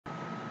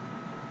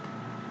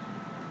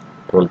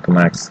12th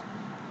max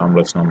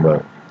complex number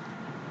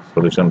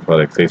solution for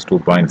exercise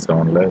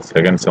 2.7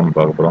 second sum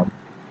பார்க்க போறோம்.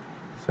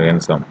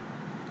 Second sum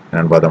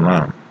என்னன்னு பார்த்தோம்னா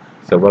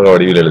செவ்வக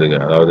வடிவில் எழுதுக,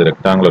 அதாவது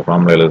ரெக்டாங்குலர்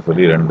ஃபார்மில் எழுத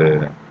சொல்லி ரெண்டு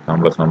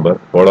காம்ப்ளெக்ஸ் நம்பர்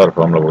போலார்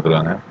ஃபார்மில்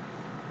கொடுத்துருக்காங்க.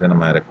 இதை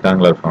நம்ம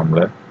ரெக்டாங்குலர்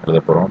ஃபார்மில் எழுத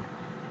போகிறோம்.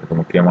 இது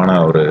முக்கியமான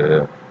ஒரு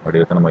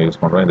வடிவத்தை நம்ம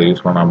யூஸ் பண்ணுறோம். இதை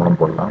யூஸ் பண்ணாமலும்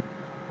போடலாம்.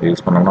 இதை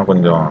யூஸ் பண்ணோம்னா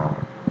கொஞ்சம்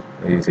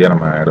ஈஸியாக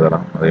நம்ம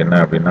எழுதலாம். அது என்ன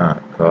அப்படின்னா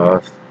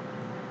காஸ்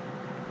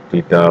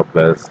தீட்டா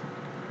ப்ளஸ்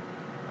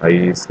ஐ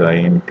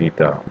சைன்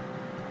தீட்டா.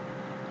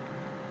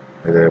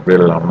 இதை எப்படி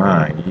எழுதலாம்னா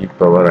இ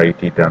பவர் ஐ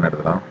தீட்டான்னு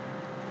எழுதலாம்.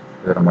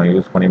 இதை நம்ம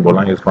யூஸ் பண்ணி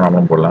போடலாம், யூஸ்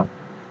பண்ணாமலும் போடலாம்.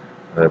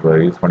 அதை இப்போ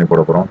யூஸ் பண்ணி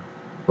போட போகிறோம்.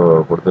 இப்போ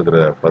கொடுத்துக்கிற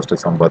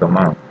ஃபஸ்ட்டு சம்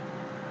பார்த்தோம்னா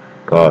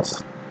cos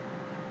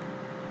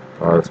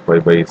by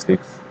by 6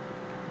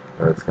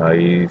 plus I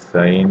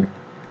sign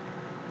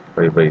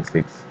by by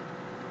 6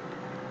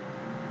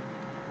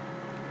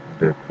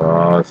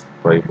 cos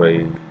by by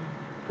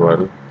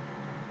 12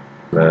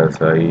 plus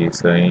I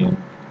sign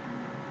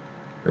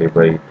by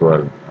by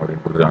 12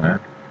 அப்படின்னு கொடுத்துருக்காங்க.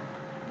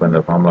 இப்போ இந்த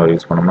ஃபார்முலா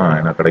யூஸ் பண்ணோம்னா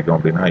என்ன கிடைக்கும்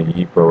அப்படின்னா e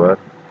power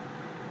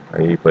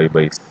I by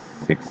by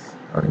 6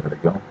 அப்படின்னு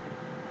கிடைக்கும்.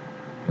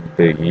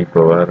 Into e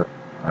power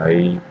I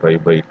by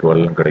by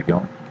 12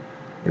 கிடைக்கும்.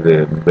 இது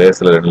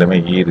பேஸில் ரெண்டுலேயுமே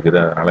இ இருக்குது,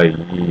 அதனால்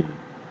இ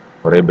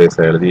ஒரே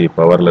பேஸாக எழுதி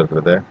பவரில்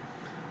இருக்கிறத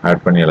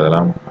ஆட் பண்ணி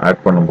எழுதலாம்.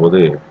 ஆட் பண்ணும்போது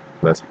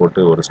ப்ளஸ்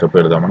போட்டு ஒரு ஸ்டெப்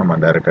எழுதாமல் நம்ம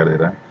டைரெக்டாக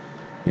எழுதுகிறேன்.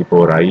 இப்போ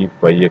ஒரு ஐ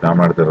பையை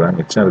காமன் எடுத்துடுறேன்.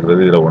 மிச்சம்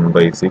இருக்கிறது இதில்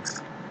 1/6,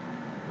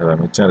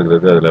 மிச்சம்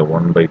இருக்கிறது அதில்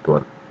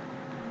 1/12.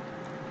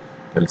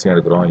 எல்சியம்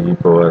எடுக்கிறோம். இ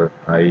பவர்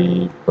ஐ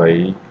பை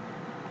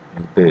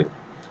இன்ட்டு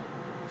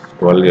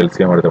 12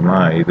 எல்சியம் எடுத்தோம்னா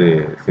இது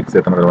 6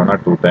 எத்தனை தடவைனா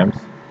 2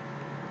 டைம்ஸ்,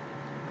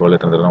 12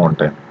 எத்தனை தடவை 1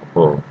 டைம்.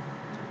 அப்போது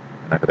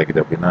என்ன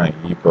கிடைக்குது அப்படின்னா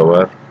e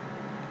power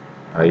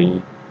I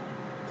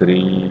 3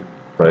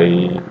 by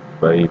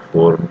by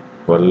 4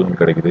 12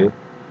 கிடைக்குது.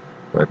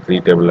 இப்போ 3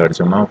 table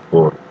அடித்தோம்னா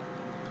 4.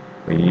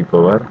 E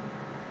power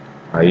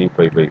I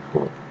by by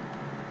 4.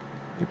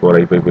 இப்போ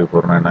ஐ பை பை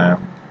 4னா என்ன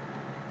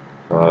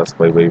cos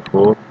by by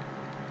 4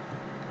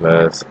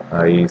 plus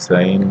I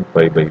sign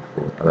by by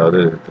 4. அதாவது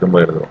திரும்ப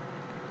எழுதுறோம்.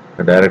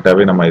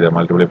 டைரெக்டாகவே நம்ம இதை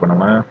மல்டிப்ளை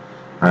பண்ணோம்னா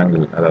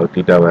ஆங்கிள், அதாவது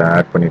தீட்டாவை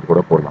ஆட் பண்ணிட்டு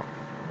கூட போடலாம்.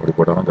 அப்படி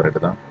போட்டாலும்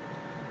கரெக்டு தான்.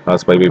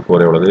 காஸ் பை பை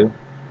 4 எவ்வளவு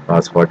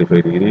காஸ்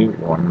 45 டிகிரி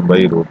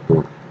 1/√2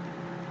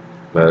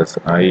 ப்ளஸ்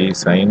ஐ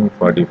சைன்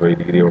 45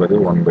 டிகிரி எவ்வளவு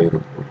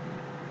 1/√2.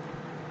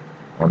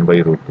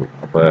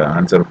 அப்போ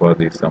answer for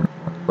the some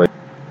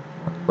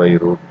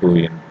 1/√2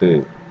 into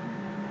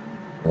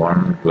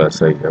 1 plus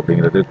ஐ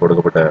அப்படிங்கிறது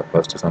கொடுக்கப்பட்ட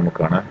ஃபர்ஸ்ட்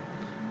சம்முக்கான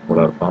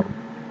போலார் ஃபார்ம்.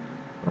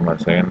 நம்ம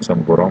செகண்ட்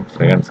சம் போகிறோம்.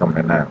 செகண்ட் சம்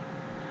என்ன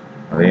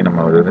அதையும்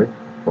நம்ம வந்து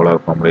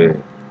போலார் ஃபார்ம்லேயே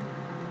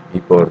இ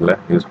பவரில்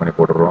யூஸ் பண்ணி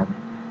போட்டுடுறோம்.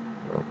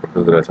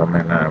 கொடுத்துருக்கிற சம்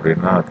என்ன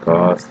அப்படின்னா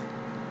cos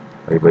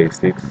I by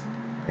 6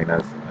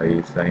 minus I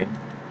sign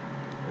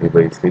I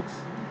by 6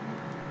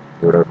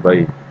 divided by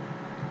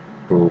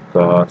 2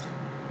 cos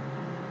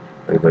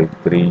I by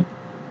 3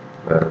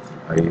 plus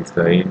I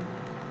sign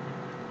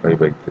I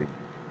by 3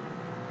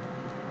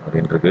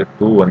 அப்படின்ட்டு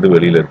 2 வந்து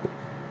வெளியில் இருக்குது.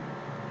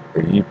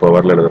 இ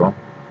பவரில் எழுதுகிறோம்.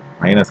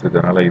 மைனஸ்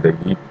இருக்கிறதுனால இதை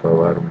e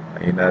power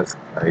minus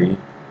I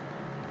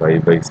by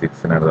by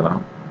 6ன்னு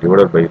எழுதலாம்.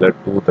 டிவைடட் பையில்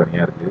 2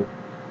 தனியாக இருக்குது.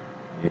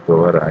 E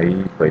power I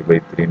by by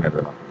 3ன்னு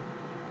எழுதலாம்.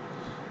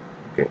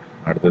 ஓகே,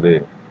 அடுத்தது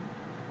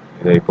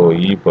இதை இப்போ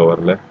இ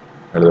பவரில்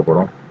எழுத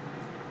போகிறோம்.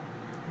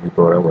 இ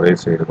பவரை ஒரே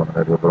சைடு கொண்டு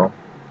எழுத போகிறோம்.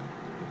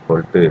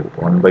 ஈக்குவல்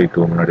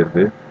 1/2 முன்னாடி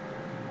இருக்குது.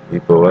 E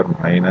power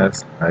minus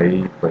I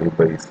by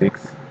by 6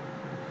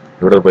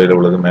 divided பையில்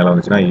உள்ளது மேலே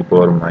வந்துச்சுன்னா e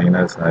power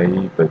minus I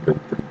by by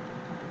 3.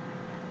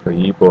 இப்போ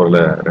இ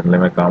பவரில்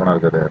ரெண்டுலேயுமே காமனாக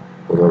இருக்கிறத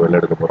பொதுவாக வெளில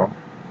எடுக்க போகிறோம்.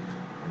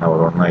 என்ன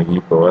வரும்னா e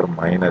power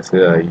minus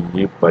I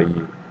by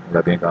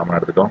எல்லாத்தையும் காமனாக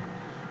எடுத்துட்டோம்.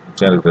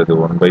 மிச்சம் இருக்கிறது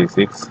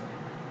 1/6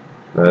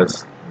 ப்ளஸ்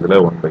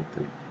இதில்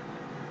 1/3.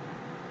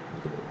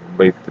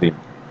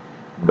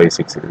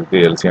 1/6 இதுக்கு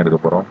எல்சியம் எடுக்க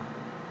போகிறோம்.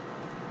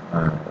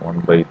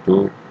 1/2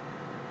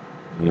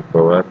 e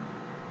power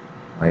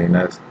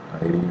minus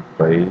I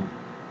by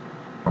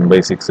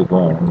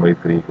 1/6க்கும்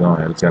 1/3க்கும்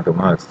எல்சியம்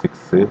எடுத்தோம்னா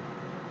 6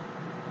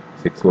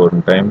 1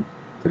 டைம்,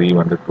 3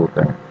 வந்து 2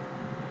 டைம்.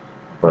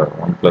 அப்போ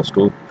 1 +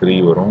 2 3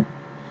 வரும்.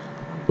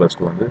 1 +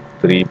 2 வந்து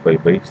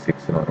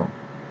 3π/6 வரும்.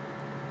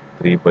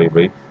 3π.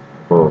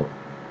 இப்போது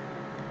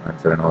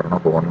ஆன்சர் என்ன வரும்னா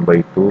இப்போ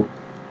 1/2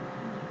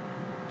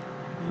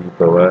 இ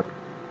பவர்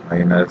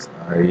மைனஸ்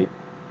ஐ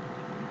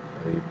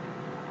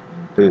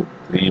இன்ட்டு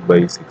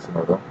 3/6ன்னு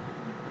வரும்.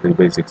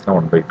 3/6னா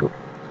 1/2.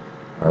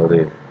 அதாவது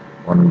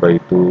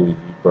 1/2 e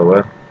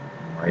power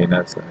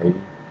minus I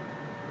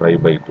by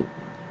 2.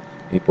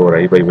 இப்போ ஒரு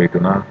ஐ by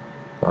 2னா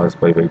cos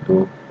by 2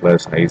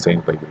 plus I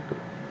sign by 2.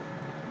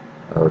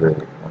 அதாவது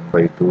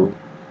 1/2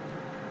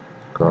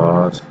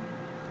 காஸ்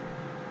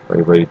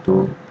பை 2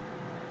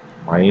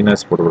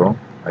 மைனஸ் போட்டுக்கிறோம்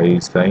ஐ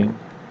sign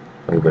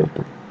by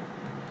 2.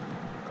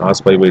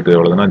 Cos by 2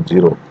 எவ்வளோதுன்னா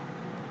 0,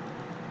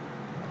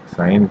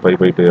 sign by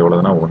 2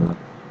 எவ்வளோதுன்னா 1.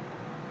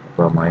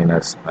 இப்போ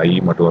மைனஸ் ஐ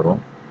மட்டும்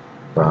வரும்.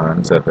 இப்போ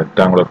ஆன்சர்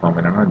ரெக்டாங்குலர் ஃபார்ம்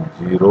என்னென்னா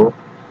 0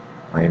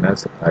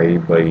 மைனஸ் ஐ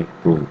பை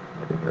 2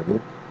 அப்படிங்கிறது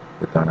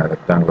இதுக்கான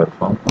ரெக்டாங்குலர்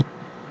ஃபார்ம்.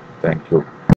 தேங்க்யூ.